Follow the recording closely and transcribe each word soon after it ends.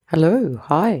Hello,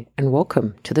 hi, and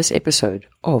welcome to this episode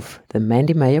of the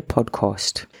Mandy Mayer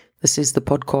podcast. This is the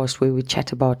podcast where we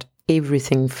chat about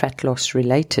everything fat loss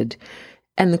related.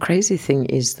 And the crazy thing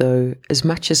is, though, as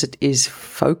much as it is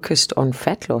focused on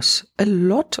fat loss, a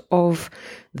lot of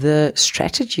the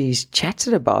strategies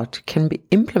chatted about can be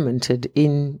implemented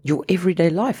in your everyday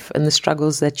life and the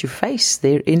struggles that you face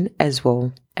therein as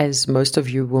well. As most of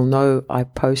you will know, I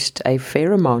post a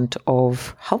fair amount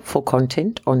of helpful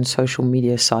content on social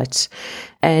media sites.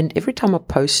 And every time I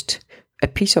post a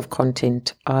piece of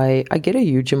content, I get a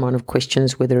huge amount of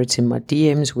questions, whether it's in my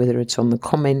DMs, whether it's on the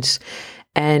comments.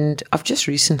 And I've just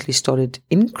recently started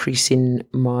increasing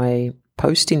my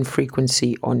posting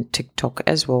frequency on TikTok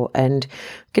as well, and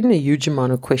getting a huge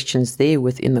amount of questions there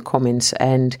within the comments.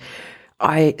 And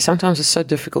sometimes it's so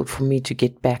difficult for me to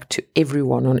get back to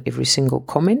everyone on every single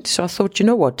comment. So I thought, you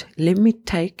know what, let me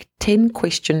take 10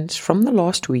 questions from the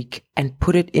last week and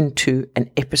put it into an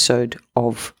episode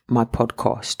of my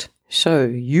podcast. So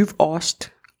you've asked,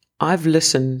 I've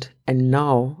listened, and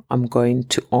now I'm going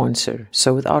to answer.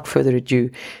 So without further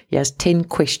ado, here's 10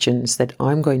 questions that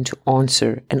I'm going to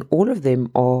answer, and all of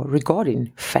them are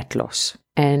regarding fat loss.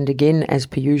 And again, as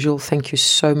per usual, thank you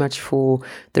so much for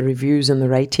the reviews and the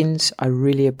ratings. I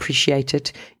really appreciate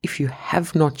it. If you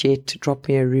have not yet, drop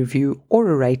me a review or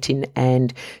a rating,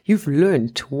 and you've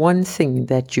learned one thing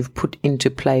that you've put into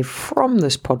play from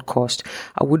this podcast,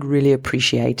 I would really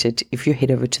appreciate it if you head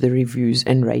over to the reviews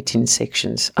and rating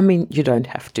sections. I mean, you don't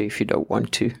have to if you don't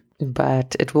want to,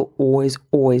 but it will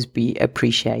always be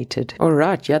appreciated. All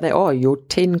right, yeah, they are your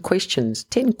 10 questions.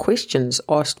 10 questions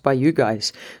asked by you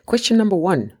guys. Question number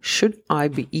 1, should I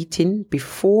be eating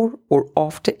before or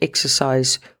after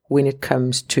exercise when it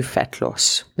comes to fat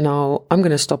loss? Now, I'm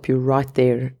going to stop you right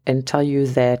there and tell you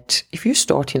that if you're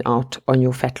starting out on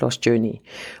your fat loss journey,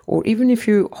 or even if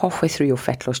you're halfway through your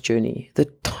fat loss journey, the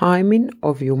timing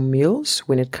of your meals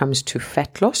when it comes to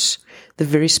fat loss, the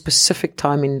very specific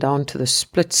timing down to the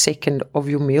split second of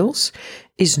your meals,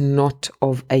 is not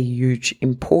of a huge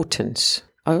importance.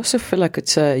 I also feel like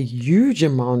it's a huge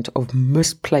amount of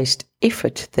misplaced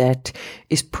effort that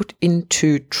is put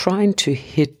into trying to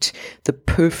hit the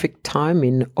perfect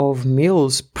timing of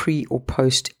meals pre or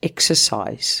post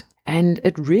exercise. And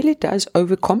it really does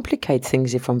overcomplicate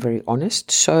things, if I'm very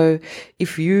honest. So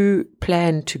if you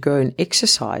plan to go and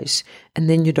exercise and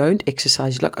then you don't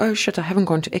exercise, you're like, oh shit, I haven't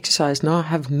gone to exercise. Now I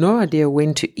have no idea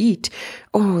when to eat.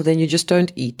 Oh, then you just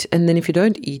don't eat. And then if you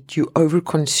don't eat, you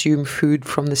overconsume food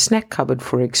from the snack cupboard,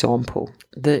 for example.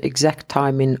 The exact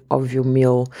timing of your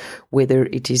meal, whether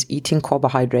it is eating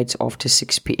carbohydrates after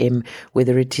 6 p.m.,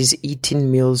 whether it is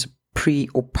eating meals pre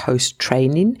or post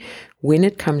training, when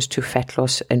it comes to fat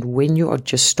loss and when you are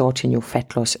just starting your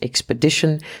fat loss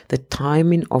expedition, the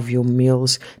timing of your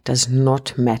meals does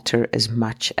not matter as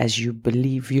much as you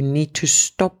believe. You need to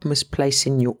stop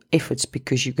misplacing your efforts,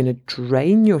 because you're going to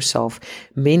drain yourself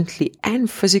mentally and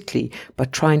physically by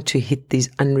trying to hit these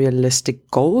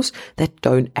unrealistic goals that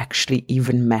don't actually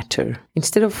even matter.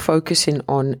 Instead of focusing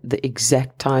on the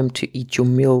exact time to eat your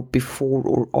meal before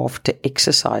or after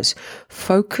exercise,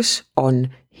 focus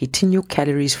on hitting your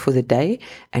calories for the day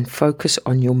and focus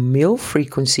on your meal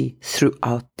frequency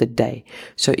throughout the day.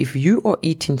 So if you are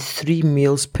eating 3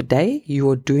 meals per day, you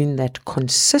are doing that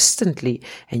consistently,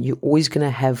 and you're always going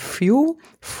to have fuel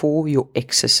for your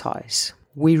exercise.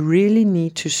 We really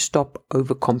need to stop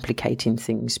overcomplicating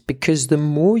things, because the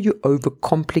more you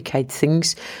overcomplicate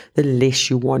things, the less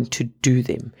you want to do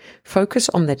them. Focus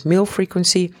on that meal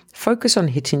frequency, focus on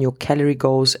hitting your calorie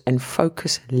goals, and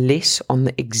focus less on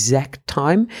the exact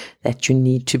time that you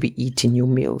need to be eating your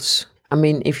meals. I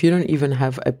mean, if you don't even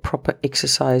have a proper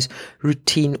exercise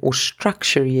routine or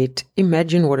structure yet,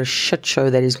 imagine what a shit show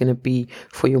that is going to be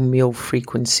for your meal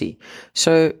frequency.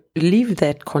 So leave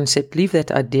that concept, leave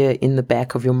that idea in the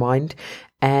back of your mind,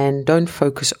 and don't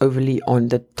focus overly on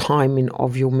the timing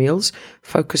of your meals.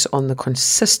 Focus on the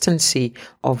consistency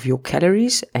of your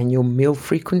calories and your meal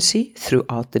frequency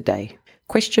throughout the day.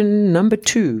 Question number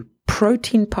 2.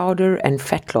 Protein powder and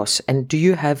fat loss, and do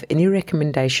you have any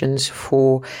recommendations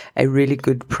for a really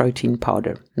good protein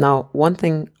powder? Now, one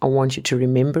thing I want you to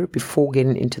remember before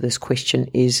getting into this question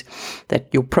is that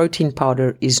your protein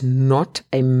powder is not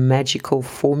a magical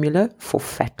formula for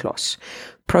fat loss.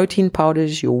 Protein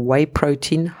powders, your whey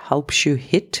protein, helps you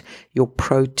hit your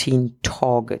protein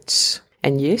targets.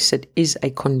 And yes, it is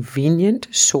a convenient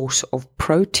source of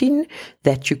protein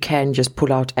that you can just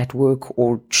pull out at work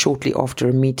or shortly after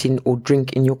a meeting or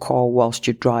drink in your car whilst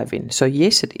you're driving. So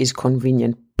yes, it is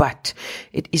convenient, but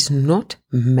it is not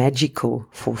magical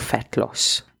for fat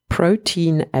loss.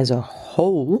 Protein as a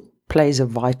whole plays a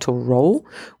vital role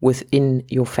within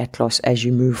your fat loss as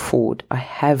you move forward. I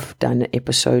have done an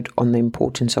episode on the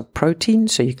importance of protein,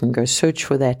 so you can go search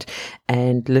for that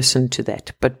and listen to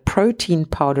that. But protein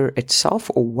powder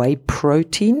itself, or whey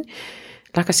protein,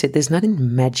 like I said, there's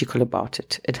nothing magical about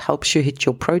it. It helps you hit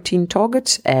your protein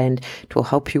targets, and it will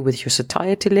help you with your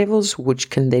satiety levels, which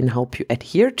can then help you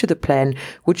adhere to the plan,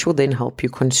 which will then help you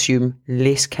consume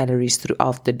less calories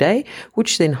throughout the day,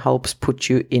 which then helps put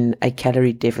you in a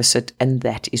calorie deficit, and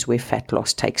that is where fat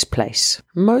loss takes place.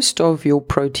 Most of your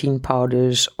protein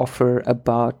powders offer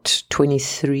about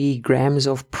 23 grams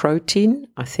of protein,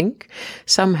 I think.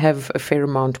 Some have a fair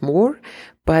amount more.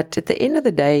 But at the end of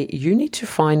the day, you need to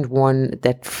find one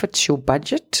that fits your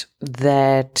budget,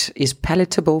 that is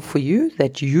palatable for you,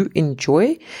 that you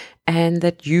enjoy, and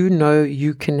that you know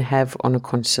you can have on a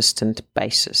consistent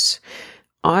basis.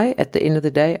 At the end of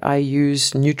the day, I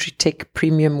use Nutritech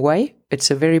Premium Whey. It's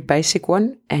a very basic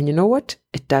one, and you know what?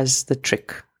 It does the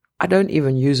trick. I don't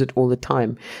even use it all the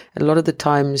time. A lot of the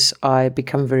times I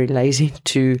become very lazy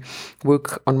to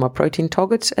work on my protein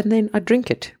targets, and then I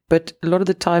drink it. But a lot of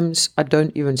the times I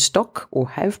don't even stock or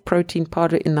have protein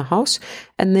powder in the house,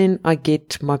 and then I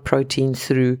get my protein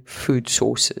through food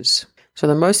sources. So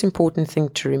the most important thing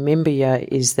to remember here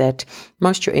is that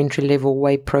most your entry-level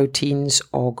whey proteins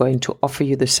are going to offer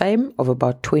you the same, of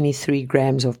about 23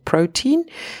 grams of protein,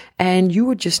 and you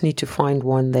would just need to find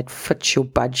one that fits your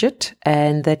budget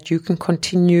and that you can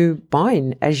continue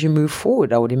buying as you move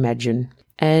forward, I would imagine.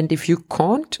 And if you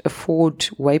can't afford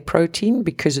whey protein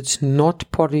because it's not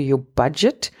part of your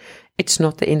budget, it's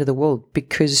not the end of the world,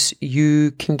 because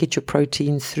you can get your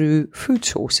protein through food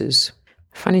sources.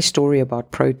 Funny story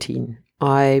about protein.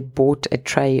 I bought a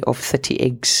tray of 30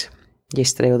 eggs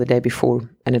yesterday or the day before,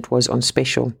 and it was on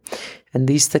special. And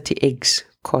these 30 eggs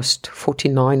cost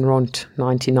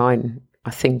 49.99,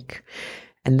 I think.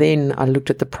 And then I looked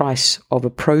at the price of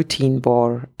a protein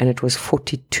bar, and it was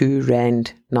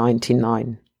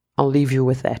 42.99. I'll leave you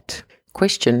with that.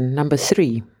 Question number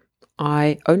 3.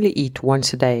 I only eat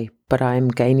once a day, but I am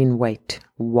gaining weight.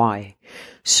 Why?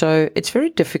 So it's very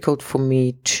difficult for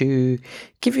me to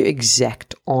give you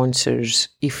exact answers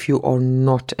if you are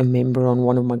not a member on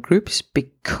one of my groups,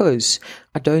 because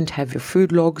I don't have your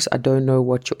food logs. I don't know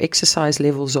what your exercise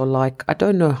levels are like. I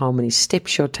don't know how many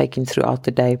steps you're taking throughout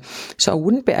the day. So I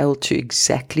wouldn't be able to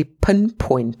exactly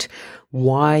pinpoint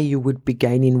why you would be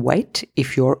gaining weight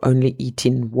if you're only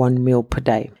eating one meal per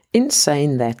day. In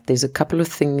saying that, there's a couple of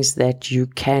things that you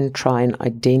can try and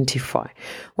identify.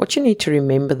 What you need to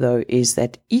remember, though, is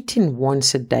that eating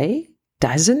once a day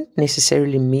doesn't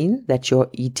necessarily mean that you're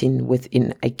eating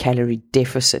within a calorie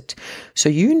deficit. So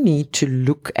you need to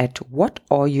look at, what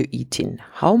are you eating?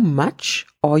 How much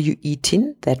are you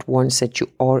eating that once that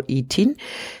you are eating?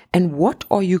 And what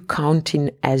are you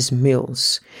counting as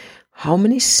meals? How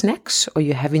many snacks are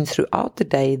you having throughout the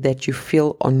day that you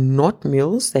feel are not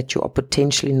meals, that you are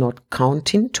potentially not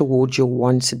counting towards your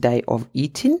once a day of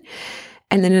eating?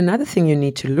 And then another thing you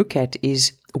need to look at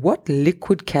is, what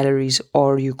liquid calories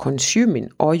are you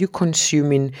consuming? Are you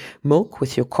consuming milk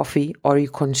with your coffee? Are you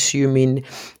consuming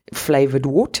flavored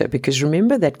water? Because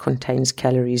remember, that contains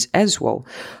calories as well.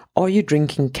 Are you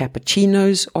drinking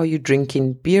cappuccinos? Are you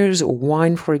drinking beers or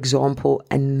wine, for example,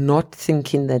 and not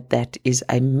thinking that that is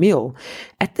a meal?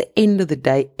 At the end of the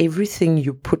day, everything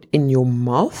you put in your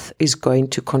mouth is going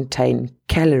to contain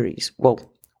calories. Well,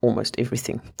 almost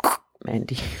everything.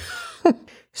 Mandy.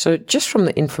 So just from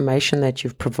the information that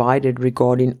you've provided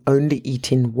regarding only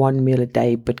eating one meal a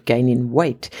day but gaining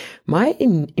weight, my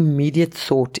immediate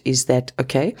thought is that,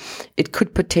 okay, it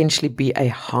could potentially be a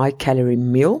high calorie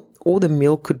meal, or the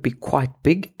meal could be quite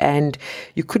big, and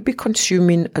you could be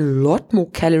consuming a lot more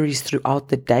calories throughout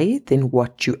the day than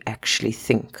what you actually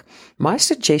think. My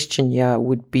suggestion here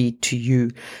would be to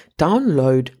you,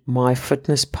 download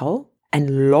MyFitnessPal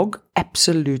and log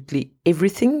absolutely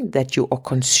everything that you are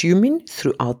consuming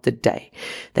throughout the day.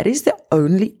 That is the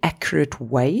only accurate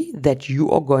way that you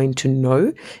are going to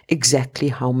know exactly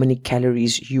how many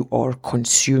calories you are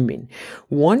consuming.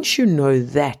 Once you know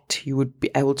that, you would be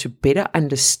able to better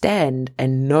understand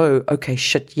and know, okay,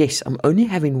 shit, yes, I'm only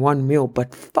having one meal,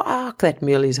 but fuck, that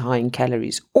meal is high in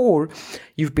calories. Or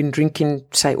you've been drinking,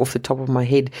 say off the top of my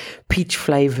head, peach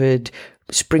flavored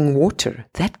spring water.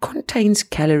 That contains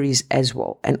calories as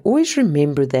well. And always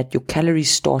remember that your calories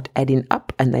start adding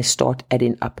up, and they start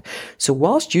adding up. So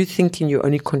whilst you're thinking you're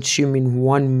only consuming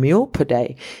one meal per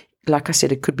day, like I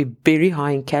said, it could be very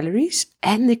high in calories,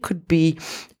 and there could be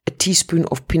a teaspoon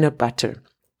of peanut butter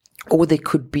or there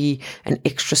could be an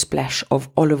extra splash of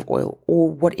olive oil,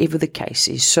 or whatever the case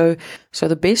is. So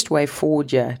the best way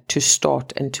forward here to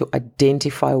start and to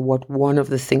identify what one of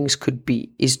the things could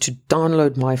be is to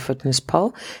download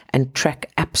MyFitnessPal and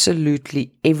track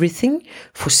absolutely everything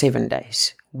for 7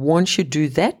 days. Once you do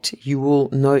that, you will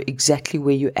know exactly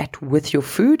where you're at with your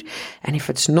food. And if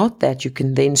it's not that, you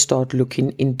can then start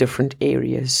looking in different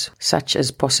areas, such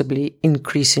as possibly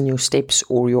increasing your steps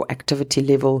or your activity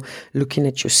level, looking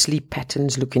at your sleep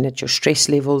patterns, looking at your stress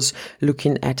levels,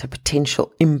 looking at a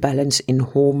potential imbalance in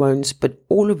hormones. But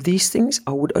all of these things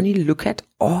I would only look at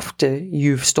after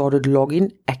you've started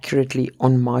logging accurately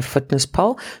on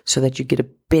MyFitnessPal, so that you get a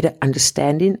better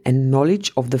understanding and knowledge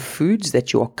of the foods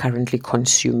that you are currently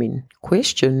consuming.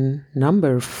 Question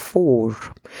number 4.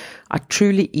 I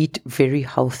truly eat very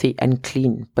healthy and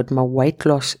clean, but my weight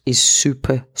loss is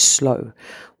super slow.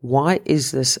 Why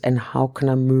is this, and how can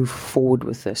I move forward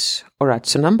with this? All right,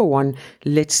 so number 1,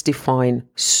 let's define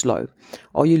slow.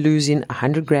 Are you losing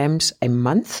 100 grams a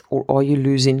month, or are you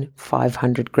losing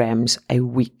 500 grams a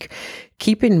week?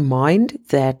 Keep in mind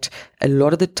that a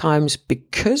lot of the times,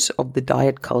 because of the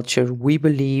diet culture, we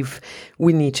believe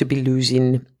we need to be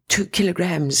losing 2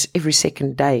 kilograms every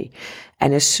second day.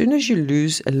 And as soon as you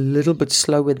lose a little bit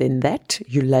slower than that,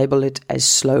 you label it as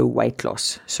slow weight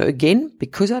loss. So again,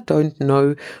 because I don't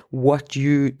know what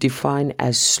you define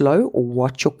as slow or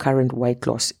what your current weight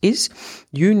loss is,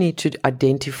 you need to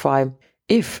identify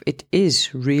if it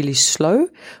is really slow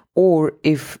or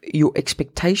if your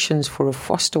expectations for a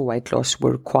faster weight loss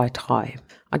were quite high.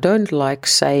 I don't like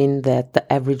saying that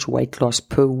the average weight loss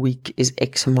per week is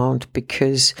X amount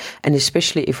because, and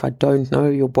especially if I don't know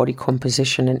your body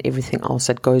composition and everything else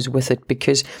that goes with it,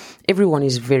 because everyone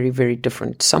is very, very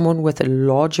different. Someone with a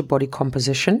larger body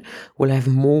composition will have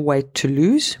more weight to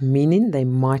lose, meaning they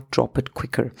might drop it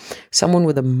quicker. Someone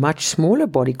with a much smaller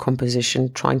body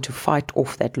composition trying to fight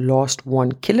off that last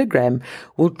 1 kilogram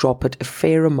will drop it a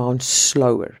fair amount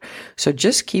slower. So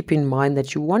just keep in mind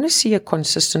that you want to see a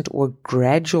consistent or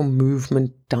gradual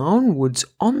movement downwards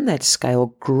on that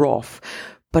scale graph,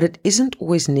 but it isn't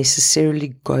always necessarily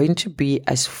going to be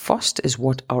as fast as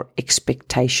what our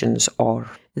expectations are.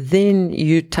 Then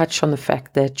you touch on the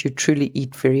fact that you truly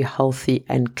eat very healthy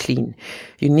and clean.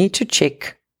 You need to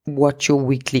check what your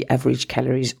weekly average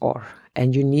calories are.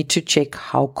 And you need to check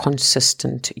how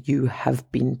consistent you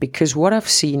have been, because what I've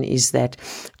seen is that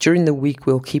during the week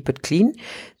we'll keep it clean.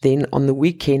 Then on the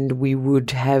weekend we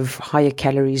would have higher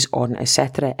calories on a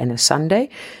Saturday and a Sunday,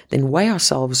 then weigh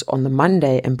ourselves on the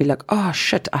Monday and be like, oh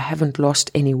shit, I haven't lost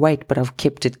any weight, but I've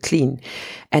kept it clean.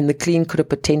 And the clean could have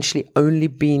potentially only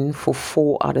been for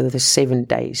 4 out of the 7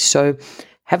 days. So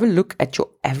have a look at your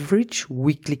average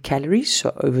weekly calories,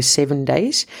 so over 7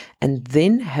 days, and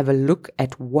then have a look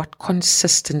at what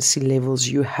consistency levels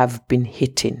you have been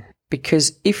hitting.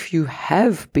 Because if you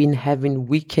have been having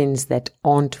weekends that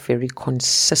aren't very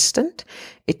consistent,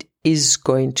 it is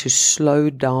going to slow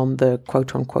down the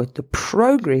quote unquote the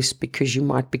progress, because you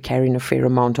might be carrying a fair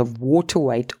amount of water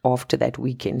weight after that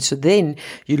weekend. So then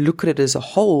you look at it as a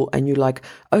whole and you're like,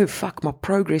 oh fuck, my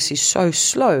progress is so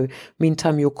slow.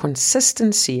 Meantime, your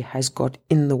consistency has got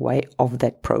in the way of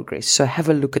that progress. So have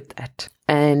a look at that.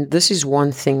 And this is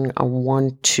one thing I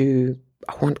want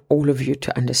all of you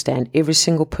to understand. Every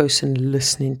single person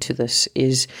listening to this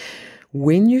is,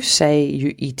 when you say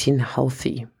you're eating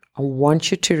healthy, I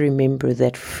want you to remember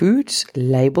that foods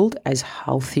labeled as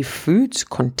healthy foods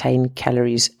contain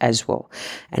calories as well.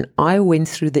 And I went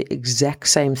through the exact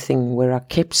same thing where I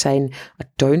kept saying, I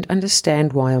don't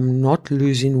understand why I'm not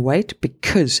losing weight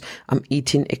because I'm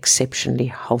eating exceptionally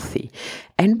healthy.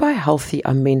 And by healthy,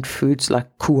 I meant foods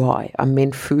like kuai. I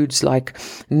meant foods like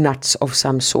nuts of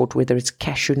some sort, whether it's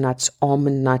cashew nuts,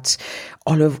 almond nuts,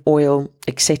 olive oil,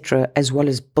 etc., as well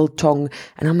as biltong.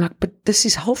 And I'm like, but this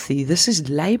is healthy. This is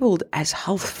labeled as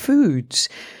health foods.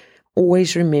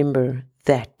 Always remember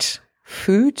that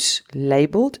foods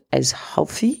labeled as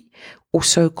healthy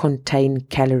also contain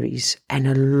calories, and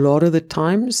a lot of the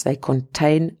times they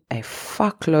contain a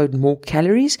fuckload more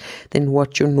calories than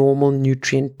what your normal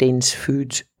nutrient-dense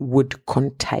foods would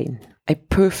contain. A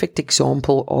perfect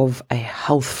example of a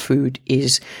health food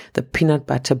is the peanut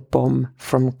butter bomb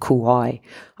from Kuai.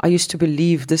 I used to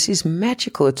believe this is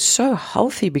magical. It's so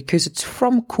healthy because it's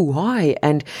from Kauai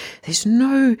and there's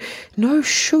no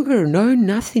sugar, no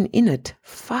nothing in it.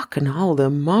 Fucking hell, the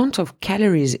amount of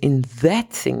calories in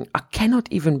that thing, I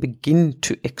cannot even begin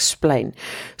to explain.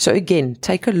 So again,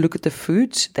 take a look at the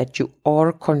foods that you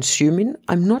are consuming.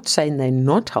 I'm not saying they're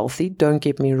not healthy, don't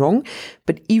get me wrong,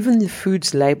 but even the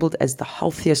foods labeled as the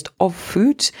healthiest of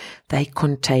foods, they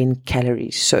contain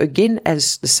calories. So again,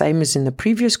 as the same as in the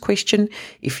previous question,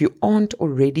 if you aren't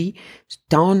already,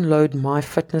 download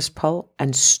MyFitnessPal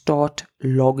and start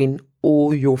logging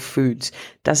all your foods.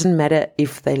 Doesn't matter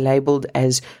if they're labeled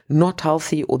as not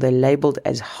healthy or they're labeled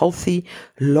as healthy.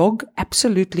 Log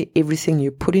absolutely everything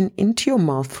you're putting into your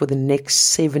mouth for the next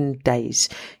 7 days.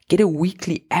 Get a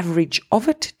weekly average of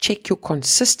it, check your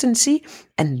consistency,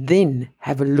 and then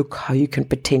have a look how you can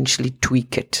potentially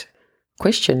tweak it.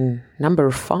 Question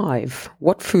number 5.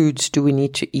 What foods do we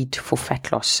need to eat for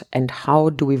fat loss and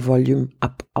how do we volume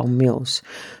up our meals?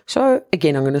 So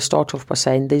again, I'm going to start off by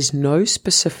saying there's no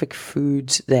specific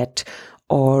foods that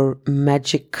are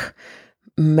magic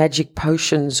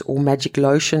potions or magic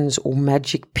lotions or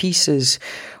magic pieces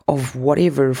of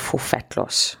whatever for fat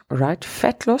loss, right?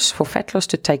 For fat loss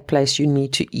to take place, you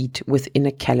need to eat within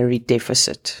a calorie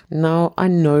deficit. Now, I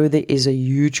know there is a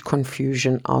huge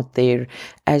confusion out there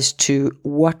as to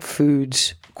what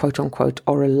foods, quote unquote,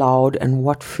 are allowed and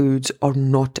what foods are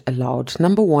not allowed.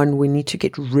 Number one, we need to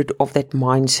get rid of that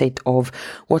mindset of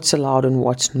what's allowed and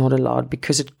what's not allowed,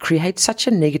 because it creates such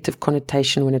a negative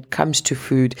connotation when it comes to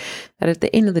food that at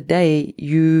the end of the day,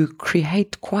 you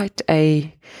create quite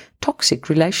a toxic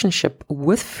relationship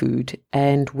with food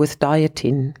and with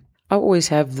dieting. I always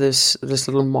have this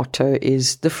little motto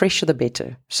is the fresher the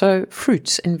better. So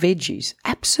fruits and veggies,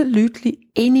 absolutely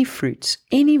any fruits,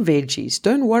 any veggies.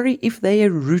 Don't worry if they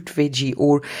are root veggie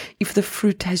or if the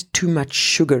fruit has too much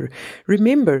sugar.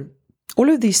 Remember, all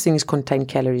of these things contain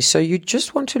calories, so you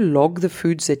just want to log the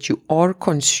foods that you are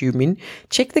consuming,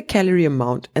 check the calorie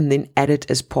amount, and then add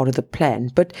it as part of the plan.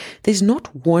 But there's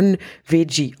not one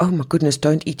veggie, oh my goodness,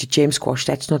 don't eat a gem squash,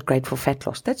 that's not great for fat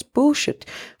loss. That's bullshit.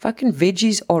 Fucking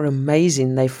veggies are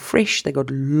amazing. They're fresh, they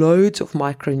got loads of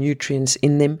micronutrients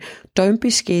in them. Don't be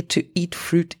scared to eat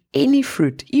fruit, any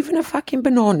fruit, even a fucking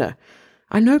banana.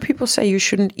 I know people say you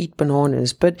shouldn't eat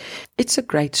bananas, but it's a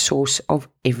great source of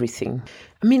everything.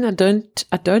 I mean, I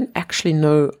don't actually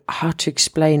know how to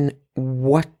explain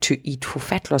what to eat for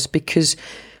fat loss because,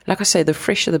 like I say, the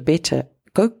fresher the better.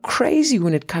 Go crazy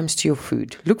when it comes to your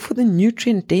food. Look for the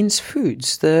nutrient-dense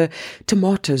foods, the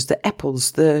tomatoes, the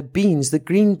apples, the beans, the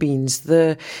green beans,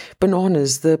 the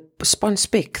bananas, the spun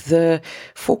speck, the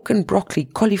fork and broccoli,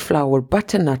 cauliflower,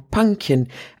 butternut, pumpkin.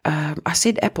 I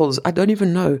said apples. I don't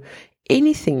even know.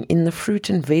 Anything in the fruit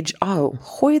and veg aisle,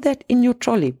 hoy that in your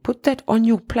trolley, put that on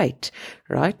your plate,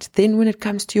 right? Then when it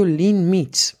comes to your lean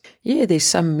meats, yeah, there's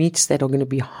some meats that are going to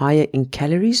be higher in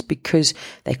calories because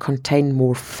they contain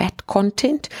more fat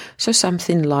content. So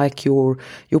something like your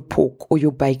pork or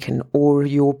your bacon or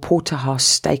your porterhouse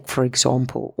steak, for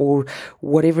example, or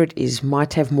whatever it is,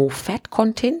 might have more fat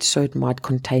content, so it might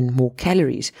contain more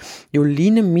calories. Your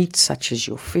leaner meats, such as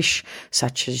your fish,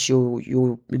 such as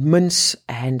your mince,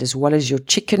 and as well as your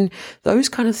chicken, those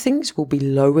kind of things will be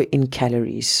lower in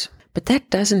calories. But that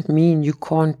doesn't mean you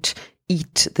can't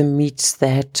eat the meats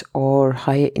that are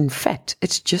higher in fat.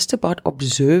 It's just about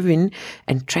observing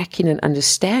and tracking and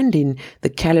understanding the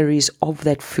calories of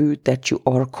that food that you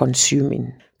are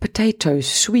consuming. Potatoes,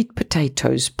 sweet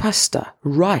potatoes, pasta,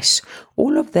 rice,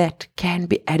 all of that can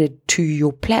be added to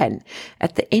your plan.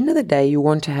 At the end of the day, you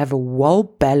want to have a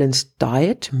well-balanced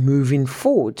diet moving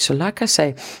forward. So like I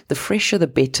say, the fresher the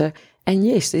better. And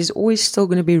yes, there's always still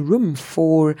going to be room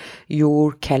for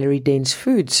your calorie-dense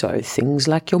food. So things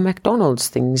like your McDonald's,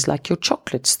 things like your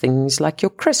chocolates, things like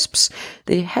your crisps.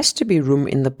 There has to be room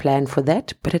in the plan for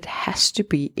that, but it has to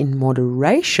be in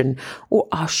moderation, or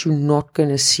else you're not going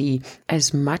to see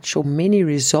as much or many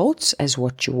results as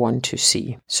what you want to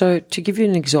see. So to give you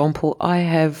an example, I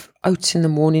have oats in the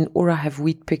morning, or I have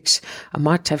wheat picks. I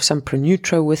might have some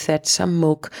Pronutro with that, some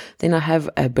milk. Then I have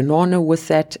a banana with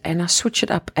that, and I switch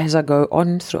it up as I go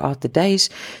on throughout the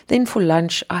days. Then for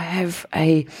lunch, I have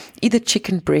either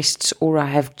chicken breasts or I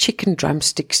have chicken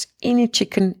drumsticks, any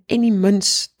chicken, any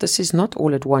mince. This is not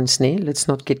all at once, let's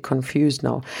not get confused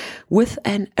now. With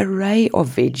an array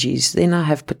of veggies. Then I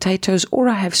have potatoes, or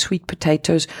I have sweet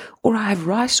potatoes, or I have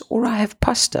rice, or I have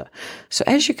pasta. So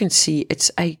as you can see, it's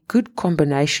a good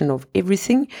combination of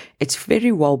everything. It's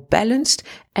very well balanced,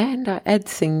 and I add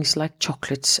things like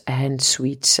chocolates and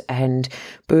sweets and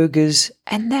burgers,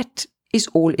 and that is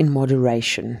all in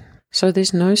moderation. So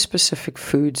there's no specific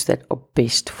foods that are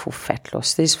best for fat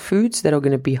loss. There's foods that are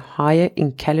going to be higher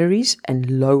in calories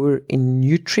and lower in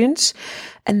nutrients,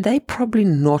 and they're probably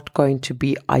not going to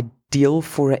be ideal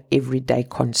for an everyday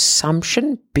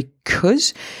consumption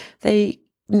because they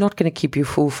not going to keep you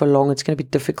full for long. It's going to be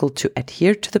difficult to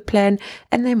adhere to the plan,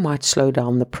 and they might slow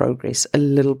down the progress a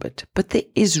little bit. But there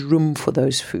is room for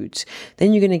those foods.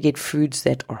 Then you're going to get foods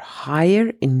that are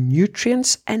higher in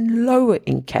nutrients and lower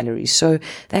in calories. So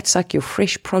that's like your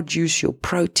fresh produce, your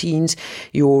proteins,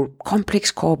 your complex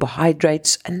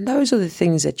carbohydrates, and those are the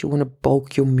things that you want to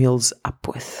bulk your meals up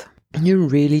with. You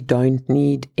really don't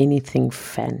need anything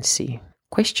fancy.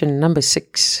 Question number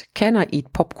 6, can I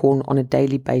eat popcorn on a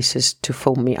daily basis to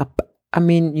fill me up? I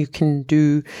mean, you can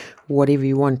do whatever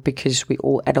you want because we're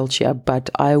all adults here, but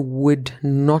I would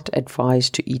not advise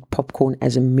to eat popcorn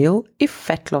as a meal if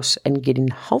fat loss and getting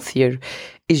healthier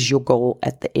is your goal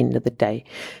at the end of the day.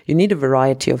 You need a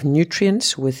variety of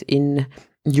nutrients within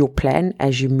your plan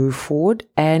as you move forward,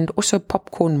 and also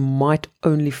popcorn might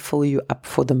only fill you up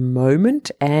for the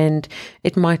moment, and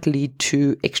it might lead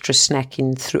to extra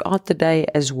snacking throughout the day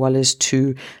as well as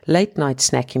to late night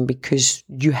snacking because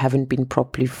you haven't been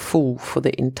properly full for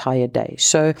the entire day.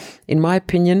 So in my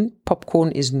opinion,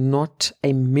 popcorn is not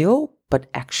a meal but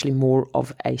actually more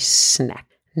of a snack.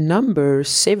 Number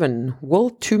 7, will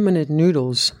 2-minute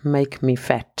noodles make me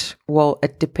fat? Well,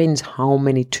 it depends how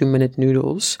many 2-minute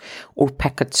noodles or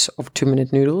packets of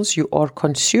 2-minute noodles you are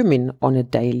consuming on a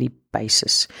daily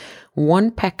basis.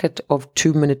 One packet of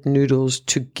 2-minute noodles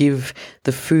to give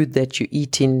the food that you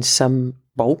eat in some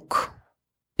bulk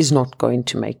is not going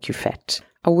to make you fat.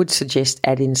 I would suggest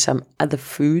adding some other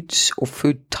foods or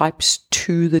food types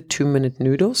to the 2-minute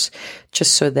noodles,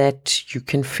 just so that you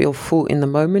can feel full in the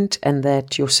moment and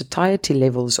that your satiety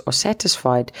levels are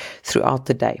satisfied throughout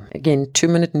the day. Again,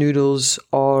 2-minute noodles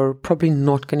are probably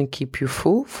not going to keep you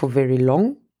full for very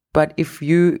long, but if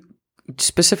you,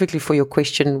 specifically for your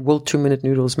question, will 2-minute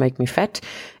noodles make me fat?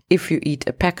 If you eat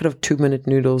a packet of 2-minute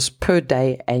noodles per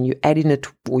day and you add in it,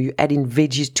 or you add in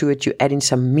veggies to it, you add in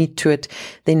some meat to it,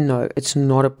 then no, it's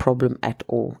not a problem at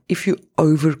all. If you're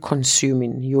over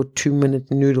consuming your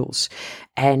 2-minute noodles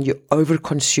and you're over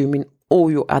consuming all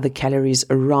your other calories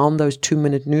around those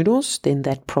 2-minute noodles, then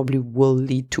that probably will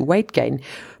lead to weight gain.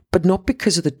 But not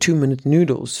because of the 2-minute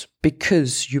noodles,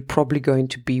 because you're probably going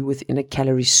to be within a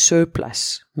calorie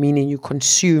surplus, meaning you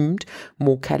consumed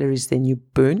more calories than you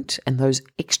burnt, and those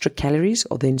extra calories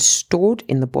are then stored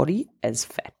in the body as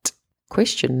fat.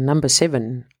 Question number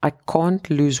 7, I can't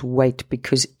lose weight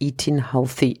because eating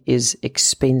healthy is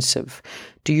expensive.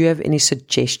 Do you have any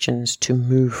suggestions to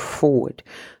move forward?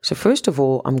 So first of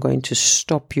all, I'm going to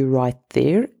stop you right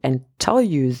there and tell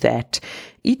you that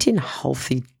eating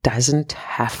healthy doesn't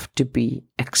have to be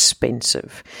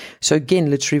expensive. So again,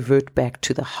 let's revert back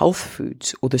to the health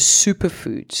foods or the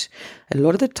superfoods. A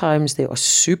lot of the times there are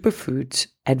superfoods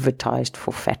advertised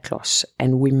for fat loss,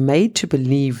 and we're made to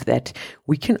believe that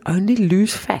we can only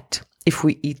lose fat if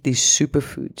we eat these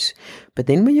superfoods. But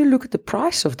then when you look at the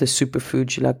price of the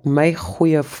superfoods, you're like, my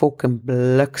goeie fucking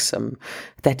bliksem,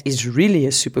 that is really a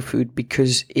superfood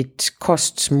because it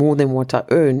costs more than what I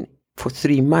earn for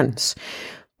 3 months.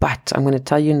 But I'm going to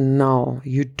tell you now,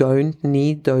 you don't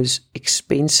need those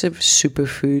expensive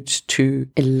superfoods to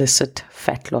elicit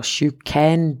fat loss. You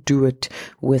can do it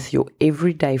with your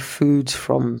everyday foods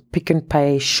from Pick n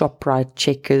Pay, ShopRite,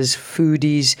 Checkers,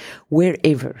 Foodies,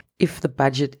 wherever. If the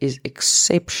budget is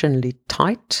exceptionally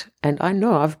tight, and I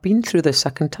know I've been through this, I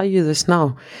can tell you this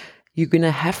now, you're going to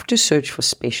have to search for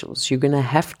specials. You're going to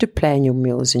have to plan your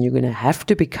meals, and you're going to have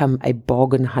to become a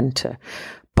bargain hunter.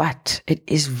 But it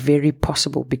is very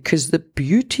possible, because the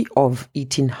beauty of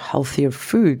eating healthier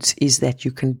foods is that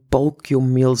you can bulk your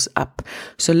meals up.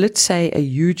 So let's say a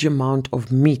huge amount of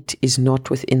meat is not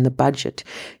within the budget.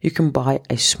 You can buy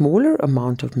a smaller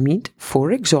amount of meat,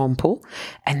 for example,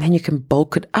 and then you can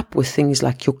bulk it up with things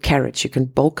like your carrots. You can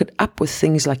bulk it up with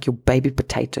things like your baby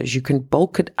potatoes. You can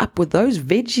bulk it up with those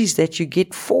veggies that you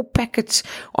get 4 packets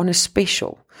on a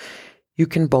special. You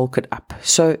can bulk it up.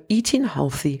 So eating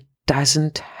healthy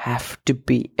doesn't have to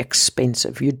be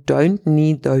expensive. You don't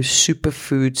need those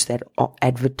superfoods that are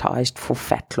advertised for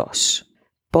fat loss.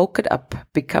 Bulk it up,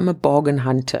 become a bargain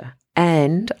hunter.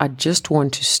 And I just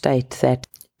want to state that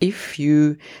if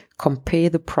you compare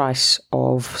the price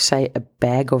of, say, a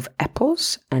bag of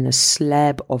apples and a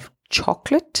slab of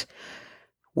chocolate,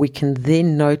 we can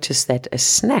then notice that a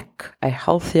snack, a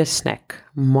healthier snack,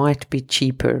 might be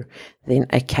cheaper than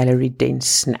a calorie-dense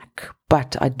snack.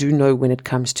 But I do know when it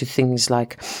comes to things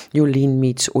like your lean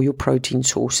meats or your protein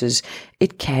sources,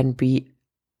 it can be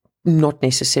not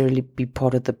necessarily be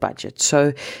part of the budget.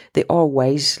 So there are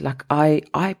ways, like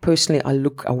I personally,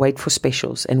 I wait for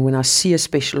specials. And when I see a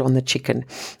special on the chicken,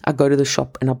 I go to the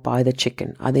shop and I buy the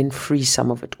chicken. I then freeze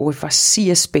some of it. Or if I see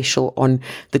a special on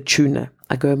the tuna,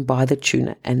 I go and buy the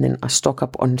tuna and then I stock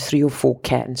up on 3 or 4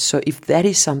 cans. So if that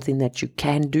is something that you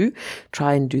can do,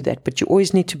 try and do that. But you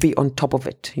always need to be on top of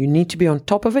it. You need to be on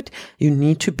top of it. You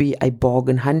need to be a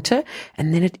bargain hunter.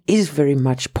 And then it is very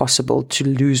much possible to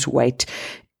lose weight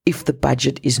if the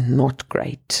budget is not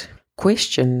great.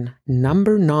 Question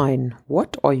number 9.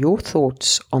 What are your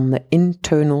thoughts on the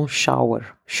internal shower?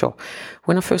 Sure.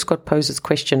 When I first got posed this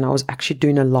question, I was actually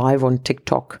doing a live on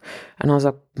TikTok. And I was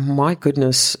like, my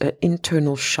goodness, an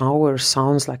internal shower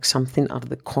sounds like something out of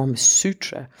the Kama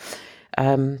Sutra.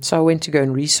 So I went to go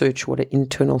and research what an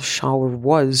internal shower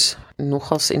was,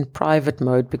 nogals in private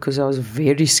mode, because I was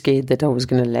very scared that I was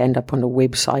going to land up on a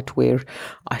website where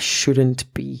I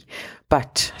shouldn't be.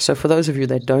 But, so for those of you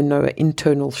that don't know, an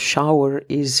internal shower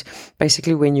is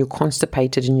basically when you're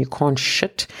constipated and you can't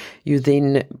shit, you've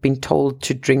then been told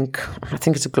to drink, I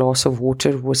think it's a glass of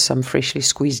water with some freshly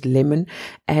squeezed lemon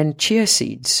and chia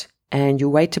seeds. And you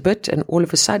wait a bit and all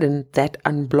of a sudden that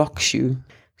unblocks you.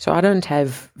 So I don't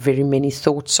have very many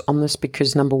thoughts on this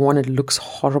because, number one, it looks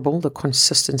horrible. The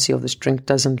consistency of this drink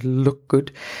doesn't look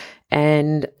good.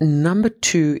 And number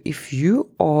two, if you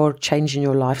are changing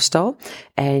your lifestyle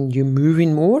and you're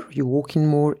moving more, you're walking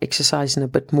more, exercising a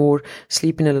bit more,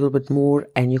 sleeping a little bit more,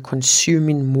 and you're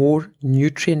consuming more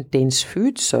nutrient-dense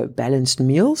food, so balanced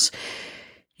meals,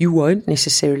 you won't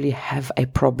necessarily have a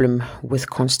problem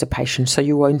with constipation. So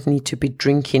you won't need to be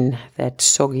drinking that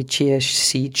soggy chia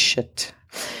seed shit.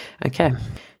 Okay,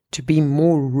 to be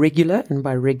more regular, and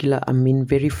by regular I mean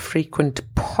very frequent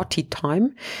potty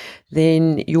time,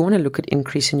 then you want to look at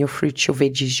increasing your fruits, your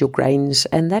veggies, your grains,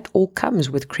 and that all comes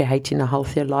with creating a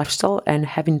healthier lifestyle and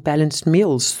having balanced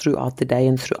meals throughout the day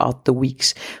and throughout the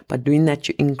weeks. By doing that,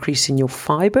 you're increasing your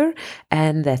fiber,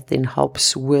 and that then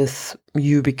helps with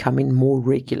you becoming more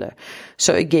regular.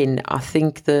 So again, I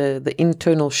think the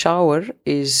internal shower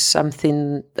is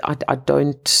something I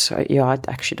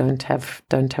actually don't have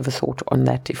a thought on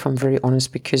that, if I'm very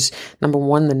honest, because number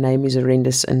one, the name is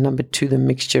horrendous, and number two, the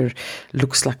mixture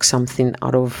looks like something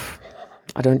out of,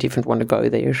 I don't even want to go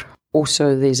there.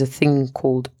 Also, there's a thing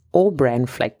called all bran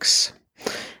flakes,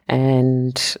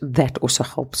 and that also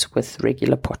helps with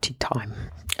regular potty time.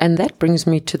 And that brings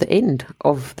me to the end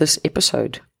of this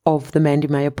episode of the Mandy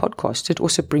Meyer podcast. It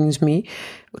also brings me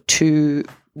to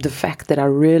the fact that I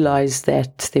realized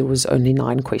that there was only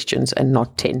 9 questions and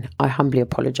not 10. I humbly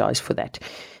apologize for that.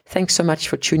 Thanks so much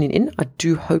for tuning in. I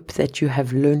do hope that you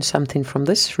have learned something from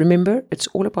this. Remember, it's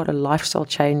all about a lifestyle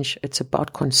change. It's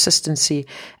about consistency,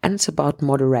 and it's about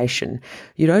moderation.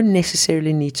 You don't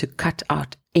necessarily need to cut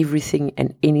out everything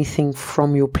and anything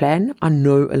from your plan. I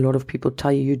know a lot of people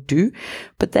tell you do,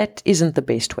 but that isn't the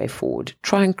best way forward.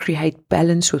 Try and create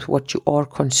balance with what you are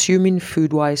consuming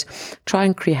food-wise. Try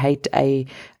and create a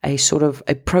sort of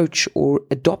approach, or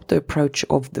adopt the approach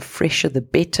of the fresher the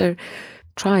better.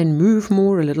 Try and move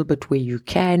more a little bit where you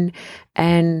can.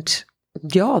 And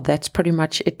yeah, that's pretty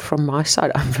much it from my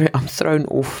side. I'm thrown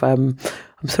off. I'm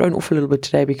thrown off a little bit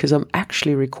today because I'm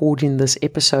actually recording this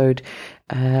episode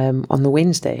on the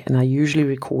Wednesday, and I usually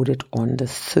record it on the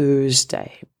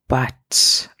Thursday.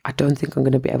 But I don't think I'm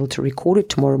going to be able to record it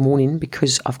tomorrow morning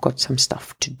because I've got some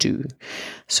stuff to do.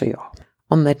 So yeah,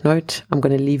 on that note, I'm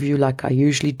going to leave you like I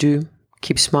usually do.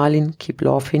 Keep smiling, keep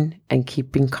laughing, and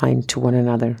keep being kind to one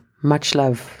another. Much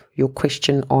love, your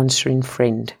question answering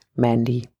friend, Mandy.